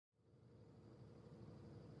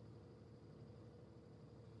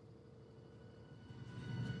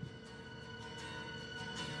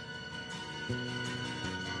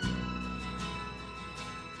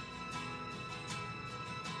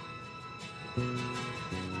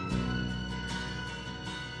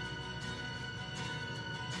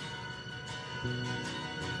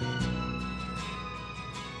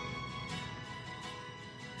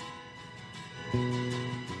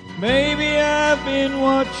Baby, I've been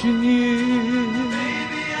watching you,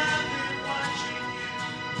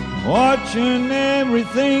 watching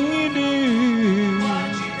everything you do,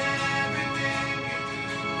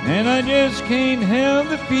 and I just can't help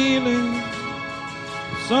the feeling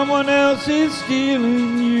someone else is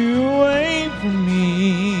stealing you away from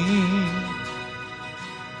me.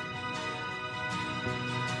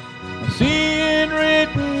 I see it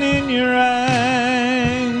written in your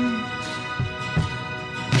eyes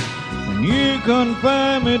when you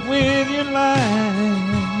confirm it with your lies.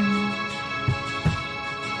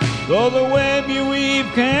 Though the web you weave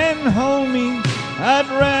can hold me, I'd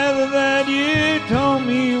rather that you told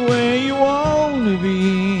me where you want to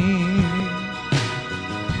be.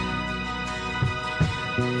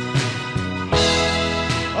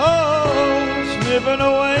 Oh, slipping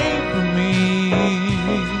away from me.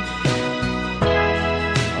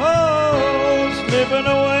 Oh, slipping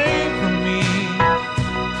away from me.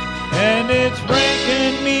 And it's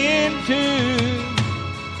breaking me in two,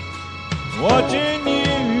 watching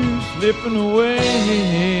you slipping away.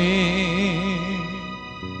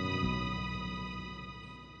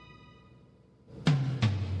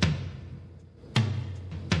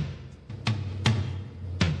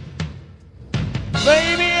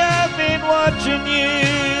 Baby, I've been watching you,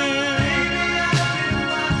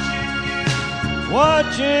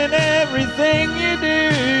 watching everything you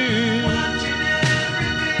do,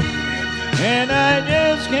 and I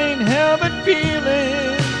just can't help but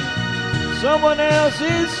feeling someone else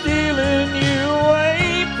is stealing you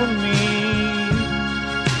away from me.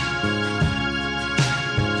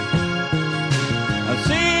 I've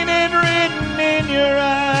seen it written in your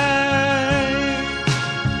eyes,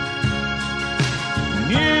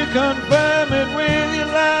 you confirm it with your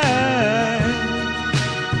lies.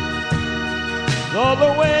 Though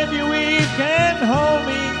the web you weave can't hold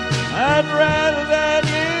me, I'd rather that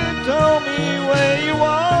you told me where you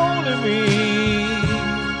want to be.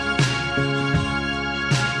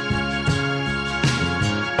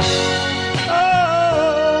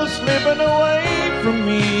 Oh, slipping away from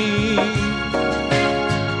me.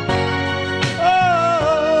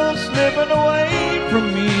 Oh, slipping away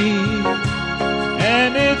from me.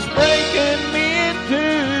 And it's breaking me in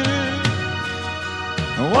two,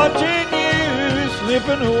 watching you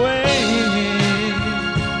slipping away.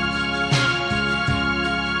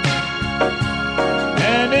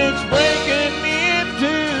 And it's breaking me in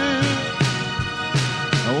two,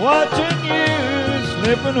 watching you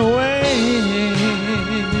slipping away.